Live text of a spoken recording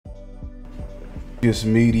Just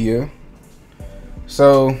media.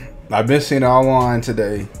 So I've been seeing it online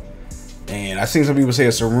today, and I seen some people say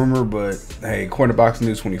it's a rumor, but hey, according to Boxing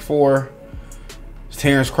News 24,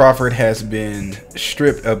 Terrance Crawford has been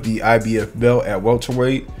stripped of the IBF belt at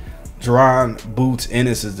welterweight.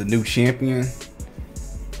 Jaronennis is the new champion.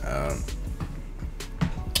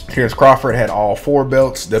 Terrance Crawford had all 4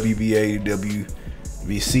 belts: WBA,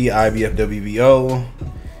 WBC, IBF, WBO,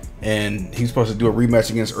 and he's supposed to do a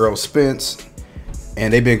rematch against Errol Spence.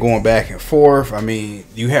 And they've been going back and forth. I mean,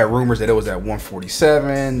 you had rumors that it was at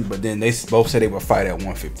 147, but then they both said they would fight at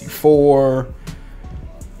 154.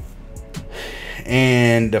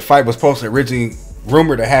 And the fight was supposed to originally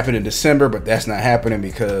rumored to happen in December, but that's not happening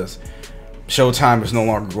because Showtime is no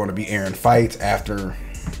longer going to be airing fights after,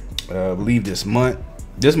 I believe, this month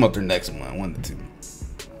or next month, one of the two.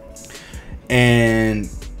 And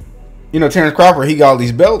you know, Terrance Crawford, he got all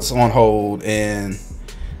these belts on hold, and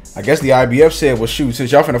I guess the IBF said, well, shoot,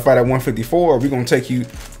 since y'all finna fight at 154, we're gonna take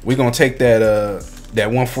that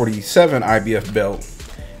 147 IBF belt,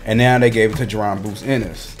 and now they gave it to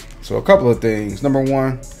Jaronennis. So a couple of things. Number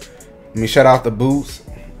one, let me shout out the Boots.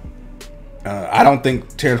 I don't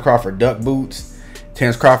think Terrance Crawford ducked Boots.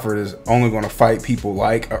 Terrance Crawford is only going to fight people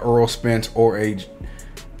like a Errol Spence or a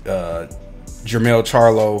Jermell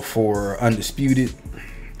Charlo for undisputed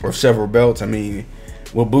or several belts. I mean,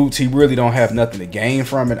 with Boots, he really don't have nothing to gain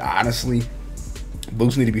from it, honestly.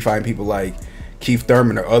 Boots need to be fighting people like Keith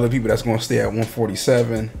Thurman or other people that's going to stay at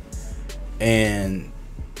 147. And,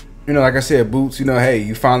 you know, like I said, Boots, you know, hey,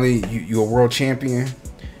 you're a world champion.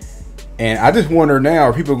 And I just wonder now,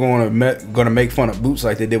 are people going to make fun of Boots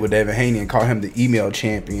like they did with Devin Haney and call him the email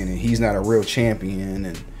champion and he's not a real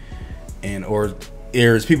champion, or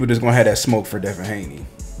is people just going to have that smoke for Devin Haney?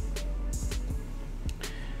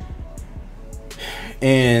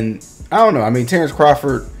 And I don't know. I mean, Terrance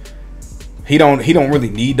Crawford, he don't really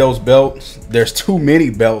need those belts. There's too many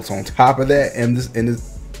belts on top of that in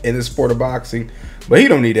this sport of boxing. But he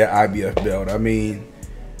don't need that IBF belt. I mean,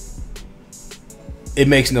 it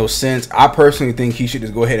makes no sense. I personally think he should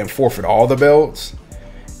just go ahead and forfeit all the belts.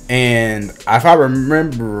 And if I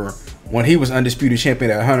remember, when he was undisputed champion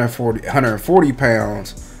at 140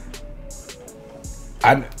 pounds,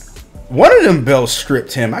 one of them belts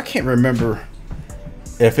stripped him. I can't remember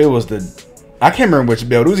if it was I can't remember which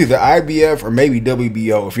belt. It was either IBF or maybe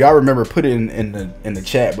WBO. If y'all remember, put it in the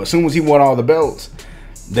chat. But as soon as he won all the belts,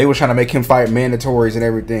 they were trying to make him fight mandatories and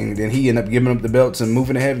everything. Then he ended up giving up the belts and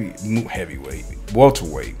moving to heavyweight,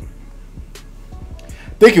 welterweight. I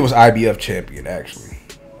think it was IBF champion, actually.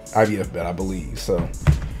 IBF belt, I believe. So,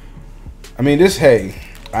 I mean, hey,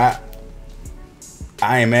 I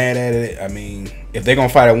ain't mad at it. I mean, if they're gonna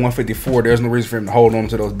fight at 154, there's no reason for him to hold on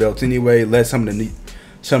to those belts anyway. Let some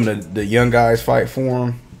of the young guys fight for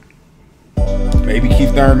him. Maybe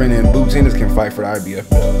Keith Thurman and Boots Ennis can fight for the IBF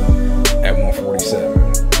belt at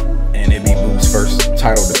 147, and it'd be Boots' first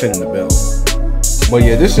title defending the belt. But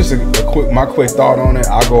yeah, this is my quick thought on it.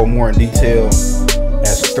 I'll go more in detail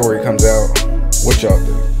as the story comes out. What y'all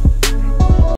think?